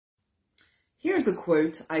Here's a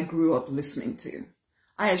quote I grew up listening to.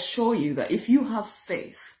 I assure you that if you have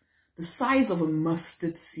faith the size of a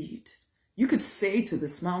mustard seed, you could say to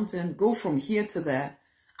this mountain, go from here to there,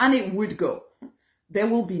 and it would go. There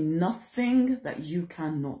will be nothing that you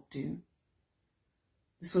cannot do.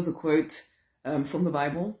 This was a quote from the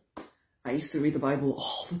Bible. I used to read the Bible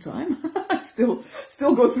all the time. I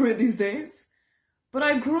still go through it these days. But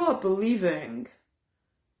I grew up believing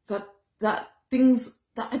that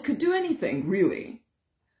I could do anything, really.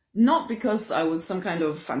 Not because I was some kind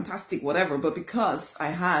of fantastic whatever, but because I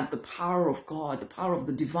had the power of God, the power of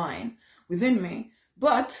the divine within me.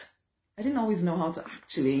 But I didn't always know how to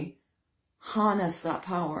actually harness that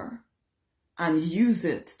power and use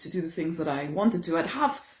it to do the things that I wanted to. I'd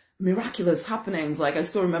have miraculous happenings. Like I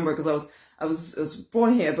still remember because I was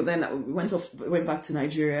born here, but then I went back to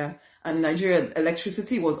Nigeria, and in Nigeria,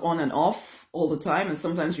 electricity was on and off all the time. And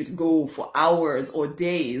sometimes you'd go for hours or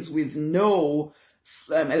days with no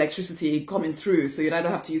electricity coming through. So you'd either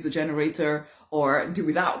have to use a generator or do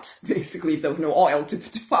without, basically, if there was no oil to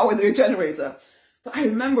power the generator. But I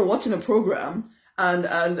remember watching a program, and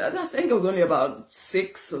I think I was only about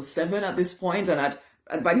 6 or 7 at this point, and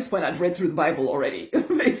by this point I'd read through the Bible already,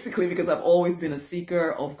 basically, because I've always been a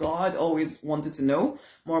seeker of God, always wanted to know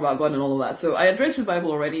more about God and all of that. So I had read through the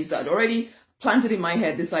Bible already, so I'd already planted in my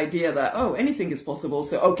head this idea that, oh, anything is possible.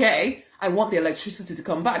 So, okay, I want the electricity to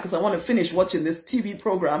come back because I want to finish watching this TV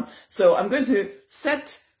program. So I'm going to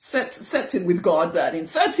set it with God that in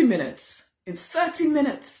 30 minutes,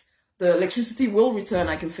 the electricity will return.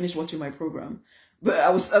 I can finish watching my program. But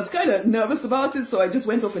I was kind of nervous about it, so I just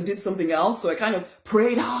went off and did something else. So I kind of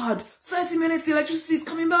prayed hard. 30 minutes, the electricity is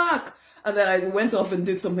coming back. And then I went off and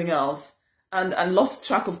did something else and lost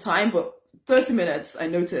track of time. But 30 minutes, I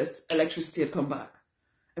noticed electricity had come back.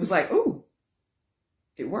 It was like, oh,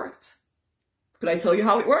 it worked. Could I tell you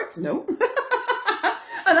how it worked? No. And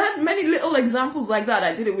I had many little examples like that.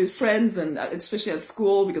 I did it with friends, and especially at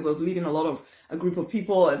school, because I was leading a group of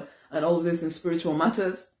people and all of this in spiritual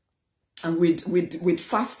matters. And we'd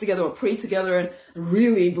fast together or pray together and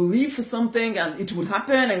really believe for something, and it would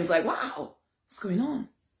happen. And it was like, wow, what's going on?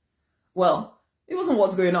 Well, it wasn't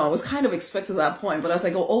what's going on. It was kind of expected at that point. But as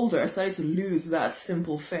I got older, I started to lose that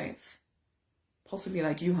simple faith. Possibly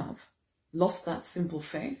like you have. Lost that simple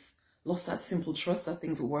faith. Lost that simple trust that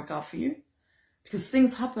things will work out for you. Because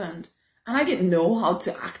things happened. And I didn't know how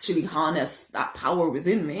to actually harness that power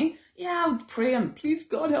within me. Yeah, I would pray and please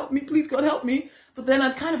God help me, please God help me. But then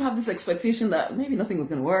I'd kind of have this expectation that maybe nothing was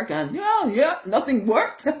going to work, and yeah, nothing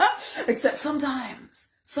worked. Except sometimes.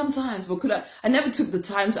 But I never took the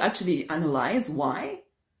time to actually analyze why.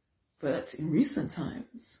 But in recent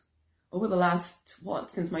times, over the last,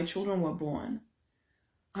 since my children were born,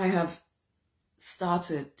 I have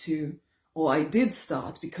started to, or I did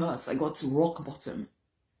start because I got to rock bottom.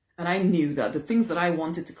 And I knew that the things that I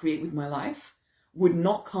wanted to create with my life would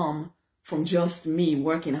not come from just me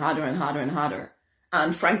working harder and harder and harder.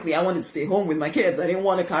 And frankly, I wanted to stay home with my kids. I didn't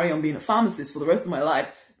want to carry on being a pharmacist for the rest of my life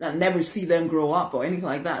and never see them grow up or anything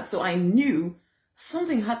like that. So I knew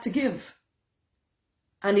something had to give.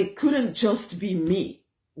 And it couldn't just be me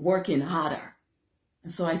working harder.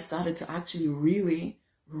 And so I started to actually really,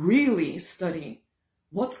 really study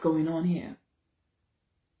what's going on here.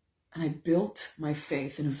 And I built my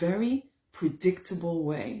faith in a very predictable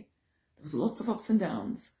way. There was lots of ups and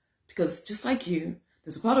downs, because just like you,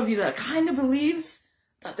 there's a part of you that kind of believes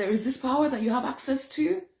that there is this power that you have access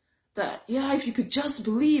to, that, yeah, if you could just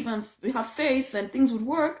believe and have faith, then things would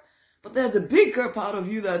work. But there's a bigger part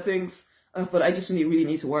of you that thinks, but I just really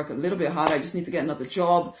need to work a little bit harder. I just need to get another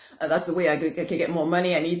job. That's the way I can get more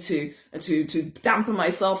money. I need to dampen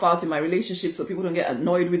myself out in my relationship so people don't get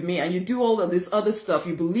annoyed with me. And you do all of this other stuff.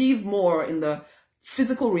 You believe more in the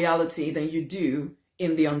physical reality than you do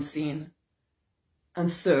in the unseen.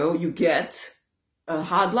 And so you get a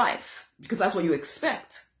hard life because that's what you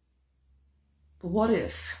expect. But what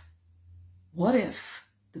if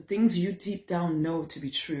the things you deep down know to be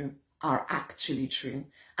true are actually true?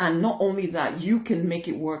 And not only that, you can make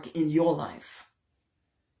it work in your life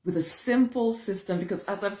with a simple system, because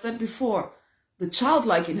as I've said before, the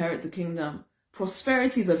childlike inherit the kingdom.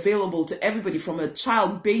 Prosperity is available to everybody from a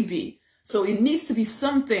child baby. So it needs to be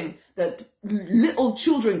something that little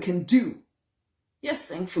children can do. Yes,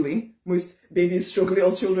 thankfully, most babies stroke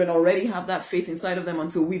little children already have that faith inside of them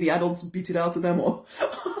until we, the adults, beat it out of them, or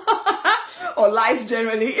life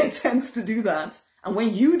generally, it tends to do that. And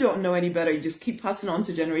when you don't know any better, you just keep passing on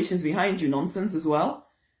to generations behind you nonsense as well.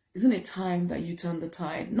 Isn't it time that you turn the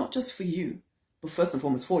tide, not just for you, but first and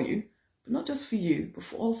foremost for you, but not just for you, but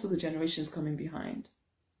for also the generations coming behind?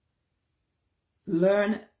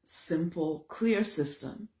 Learn simple, clear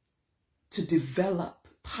system to develop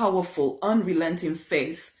powerful, unrelenting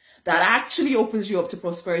faith that actually opens you up to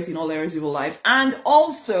prosperity in all areas of your life and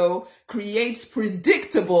also creates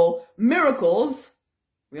predictable miracles.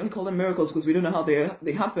 We don't call them miracles because we don't know how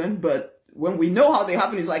they happen, but when we know how they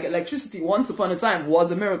happen, it's like electricity once upon a time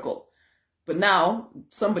was a miracle. But now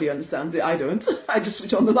somebody understands it. I don't. I just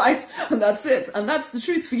switch on the lights and that's it. And that's the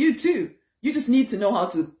truth for you too. You just need to know how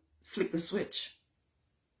to flick the switch.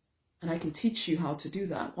 And I can teach you how to do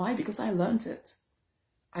that. Why? Because I learned it.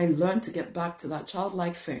 I learned to get back to that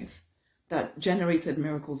childlike faith that generated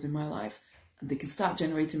miracles in my life. And they can start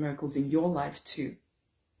generating miracles in your life too.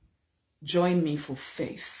 Join me for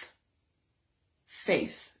faith.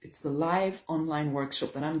 Faith. It's the live online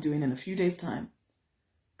workshop that I'm doing in a few days' time.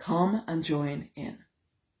 Come and join in.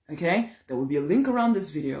 Okay? There will be a link around this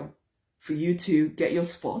video for you to get your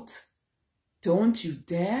spot. Don't you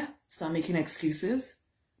dare start making excuses.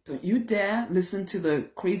 Don't you dare listen to the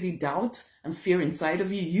crazy doubt and fear inside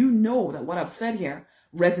of you. You know that what I've said here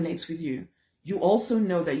resonates with you. You also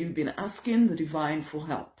know that you've been asking the divine for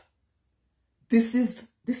help. This is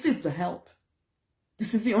the help.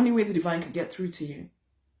 This is the only way the divine could get through to you.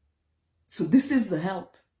 So this is the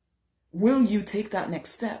help. Will you take that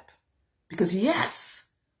next step? Because yes,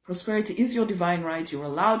 prosperity is your divine right. You're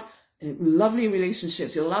allowed lovely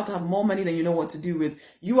relationships. You're allowed to have more money than you know what to do with.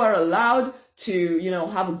 You are allowed to,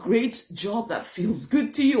 have a great job that feels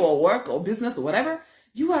good to you, or work or business or whatever.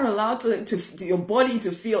 You are allowed to your body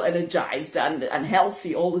to feel energized and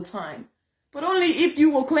healthy all the time. But only if you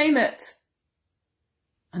will claim it.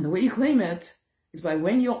 And the way you claim it is by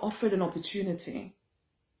when you're offered an opportunity,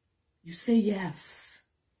 you say yes.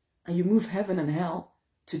 And you move heaven and hell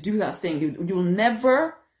to do that thing. You will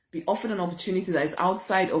never be offered an opportunity that is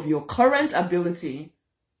outside of your current ability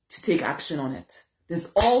to take action on it.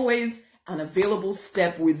 There's always an available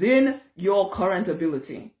step within your current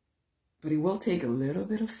ability. But it will take a little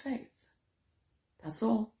bit of faith. That's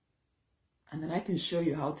all. And then I can show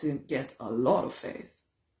you how to get a lot of faith.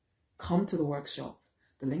 Come to the workshop.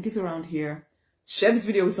 The link is around here. Share this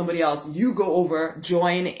video with somebody else. You go over,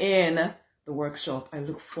 join in the workshop. I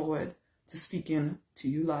look forward to speaking to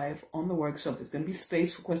you live on the workshop. There's going to be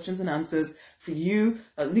space for questions and answers for you.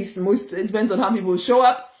 At least it depends on how people show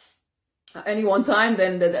up at any one time.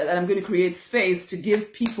 Then I'm going to create space to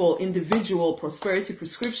give people individual prosperity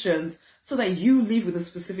prescriptions so that you leave with a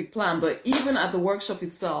specific plan. But even at the workshop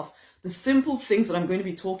itself, the simple things that I'm going to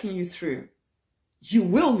be talking you through, you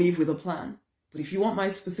will leave with a plan. But if you want my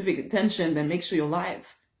specific attention, then make sure you're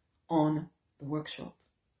live on the workshop.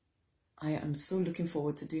 I am so looking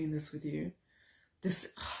forward to doing this with you.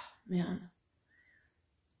 Man,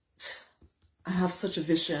 I have such a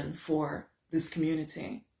vision for this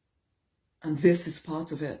community. And this is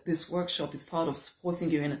part of it. This workshop is part of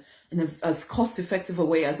supporting you in as cost-effective a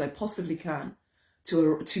way as I possibly can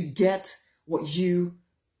to get what you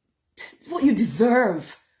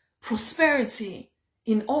deserve. Prosperity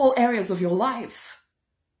in all areas of your life.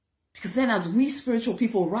 Because then as we spiritual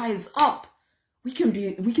people rise up, we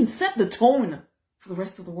can set the tone for the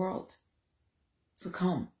rest of the world. So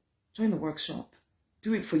come, join the workshop.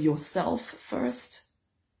 Do it for yourself first,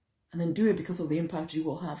 and then do it because of the impact you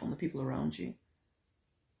will have on the people around you.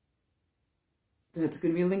 There's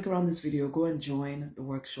going to be a link around this video. Go and join the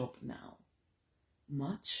workshop now.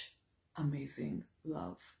 Much amazing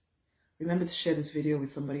love. Remember to share this video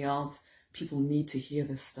with somebody else. People need to hear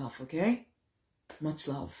this stuff, okay? Much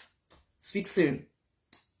love. Speak soon.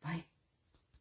 Bye.